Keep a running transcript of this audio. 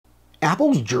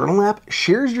Apple's Journal app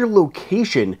shares your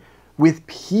location with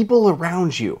people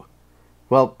around you.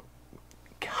 Well,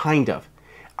 kind of.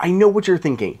 I know what you're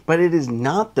thinking, but it is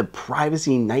not the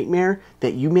privacy nightmare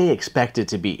that you may expect it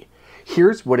to be.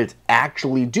 Here's what it's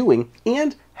actually doing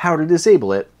and how to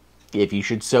disable it, if you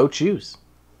should so choose.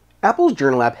 Apple's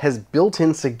Journal app has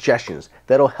built-in suggestions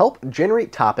that'll help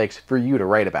generate topics for you to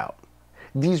write about.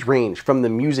 These range from the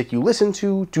music you listen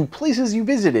to places you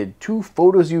visited, to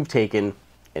photos you've taken,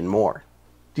 and more.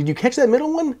 Did you catch that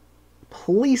middle one?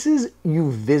 Places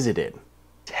you visited.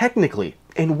 Technically,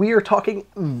 and we are talking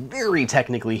very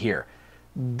technically here,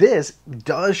 this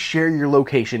does share your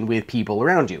location with people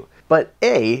around you. But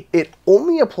A, it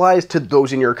only applies to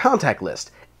those in your contact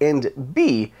list, and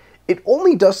B, it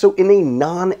only does so in a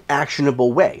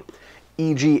non-actionable way.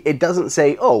 E.g., it doesn't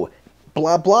say, oh,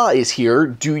 blah blah is here,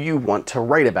 do you want to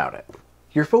write about it?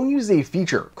 Your phone uses a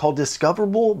feature called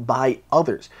Discoverable by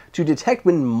others to detect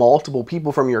when multiple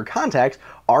people from your contacts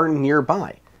are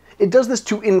nearby. It does this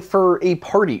to infer a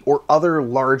party or other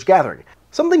large gathering,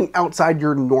 something outside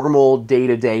your normal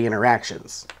day-to-day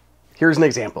interactions. Here's an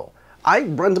example. I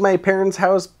run to my parents'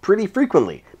 house pretty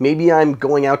frequently. Maybe I'm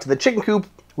going out to the chicken coop,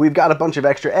 we've got a bunch of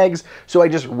extra eggs, so I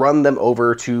just run them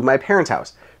over to my parents'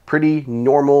 house. Pretty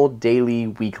normal daily,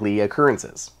 weekly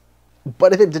occurrences.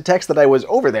 But if it detects that I was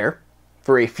over there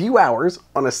for a few hours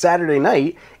on a Saturday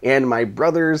night and my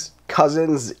brothers,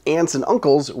 cousins, aunts, and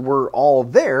uncles were all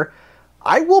there,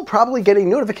 I will probably get a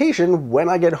notification when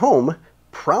I get home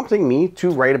prompting me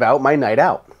to write about my night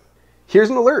out. Here's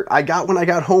an alert I got when I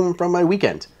got home from my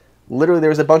weekend. Literally, there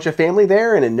was a bunch of family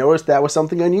there and it noticed that was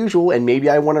something unusual and maybe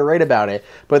I want to write about it,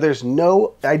 but there's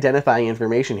no identifying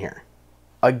information here.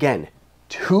 Again,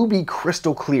 to be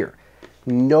crystal clear,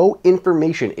 no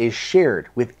information is shared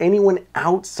with anyone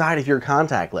outside of your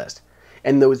contact list,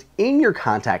 and those in your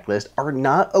contact list are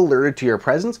not alerted to your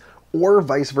presence or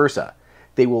vice versa.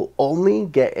 They will only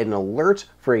get an alert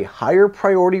for a higher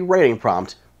priority writing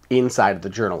prompt inside of the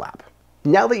Journal app.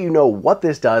 Now that you know what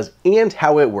this does and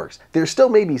how it works, there still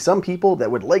may be some people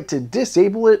that would like to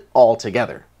disable it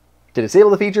altogether. To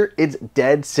disable the feature, it's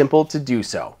dead simple to do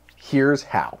so. Here's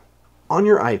how. On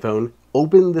your iPhone,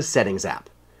 open the Settings app.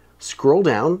 Scroll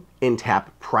down and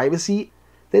tap Privacy,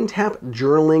 then tap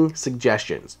Journaling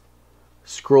Suggestions.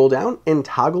 Scroll down and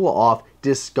toggle off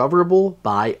Discoverable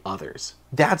by others.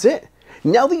 That's it.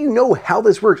 Now that you know how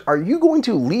this works, are you going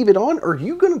to leave it on or are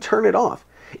you going to turn it off?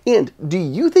 And do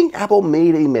you think Apple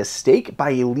made a mistake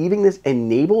by leaving this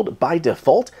enabled by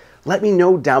default? Let me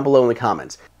know down below in the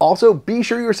comments. Also, be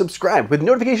sure you're subscribed with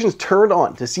notifications turned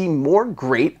on to see more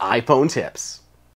great iPhone tips.